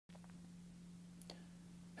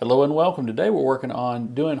Hello and welcome. Today we're working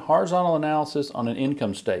on doing horizontal analysis on an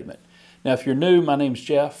income statement. Now if you're new, my name's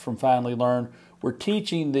Jeff from Finally Learn. We're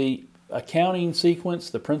teaching the accounting sequence,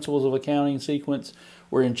 the principles of accounting sequence.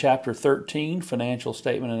 We're in chapter 13, financial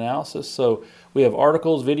statement analysis. So we have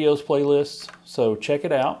articles, videos, playlists, so check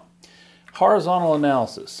it out. Horizontal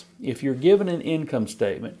analysis. If you're given an income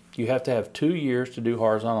statement, you have to have 2 years to do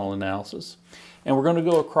horizontal analysis. And we're going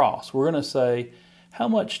to go across. We're going to say, how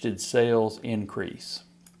much did sales increase?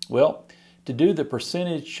 Well, to do the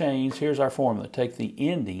percentage change, here's our formula. Take the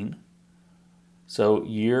ending, so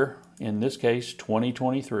year, in this case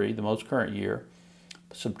 2023, the most current year,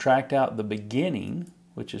 subtract out the beginning,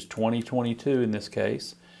 which is 2022 in this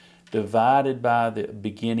case, divided by the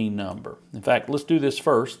beginning number. In fact, let's do this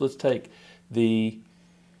first. Let's take the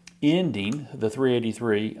ending, the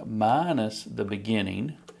 383, minus the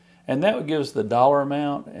beginning, and that would give us the dollar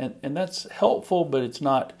amount, and that's helpful, but it's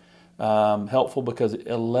not helpful because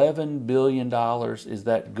 $11 billion, is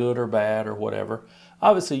that good or bad or whatever?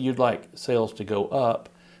 Obviously you'd like sales to go up,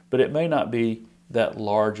 but it may not be that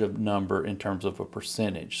large of number in terms of a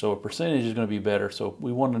percentage. So a percentage is going to be better, so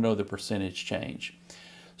we want to know the percentage change.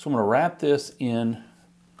 So I'm going to wrap this in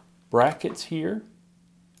brackets here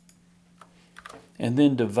and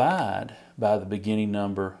then divide by the beginning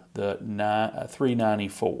number, the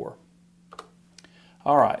 394.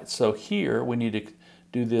 All right, so here we need to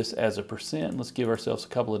do this as a percent. Let's give ourselves a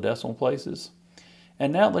couple of decimal places.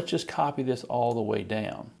 And now let's just copy this all the way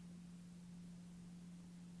down.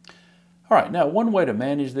 All right, now one way to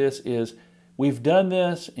manage this is we've done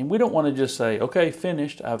this and we don't want to just say, okay,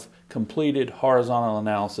 finished, I've completed horizontal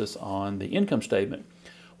analysis on the income statement.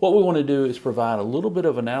 What we want to do is provide a little bit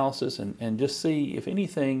of analysis and just see if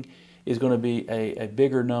anything is going to be a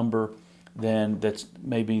bigger number than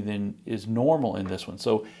is normal in this one.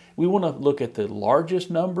 So we want to look at the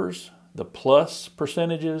largest numbers, the plus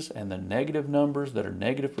percentages, and the negative numbers that are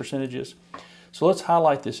negative percentages. So let's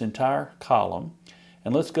highlight this entire column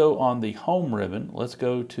and let's go on the home ribbon. Let's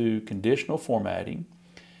go to conditional formatting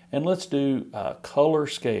and let's do color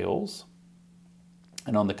scales.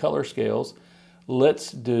 And on the color scales,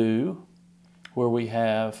 let's do where we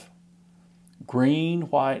have green,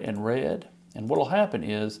 white, and red. And what will happen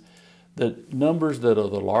is the numbers that are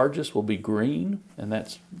the largest will be green, and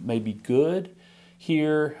that's maybe good.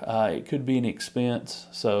 Here, it could be an expense,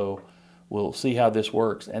 so we'll see how this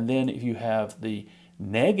works. And then if you have the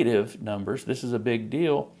negative numbers, this is a big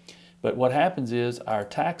deal, but what happens is our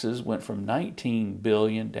taxes went from 19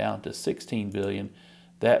 billion down to 16 billion.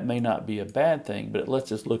 That may not be a bad thing, but it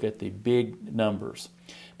lets us look at the big numbers.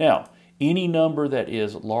 Now, any number that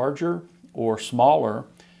is larger or smaller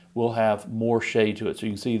will have more shade to it. So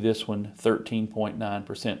you can see this one,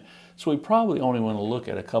 13.9%. So we probably only want to look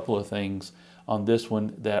at a couple of things on this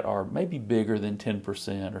one that are maybe bigger than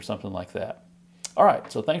 10% or something like that. All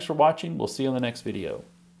right, so thanks for watching. We'll see you in the next video.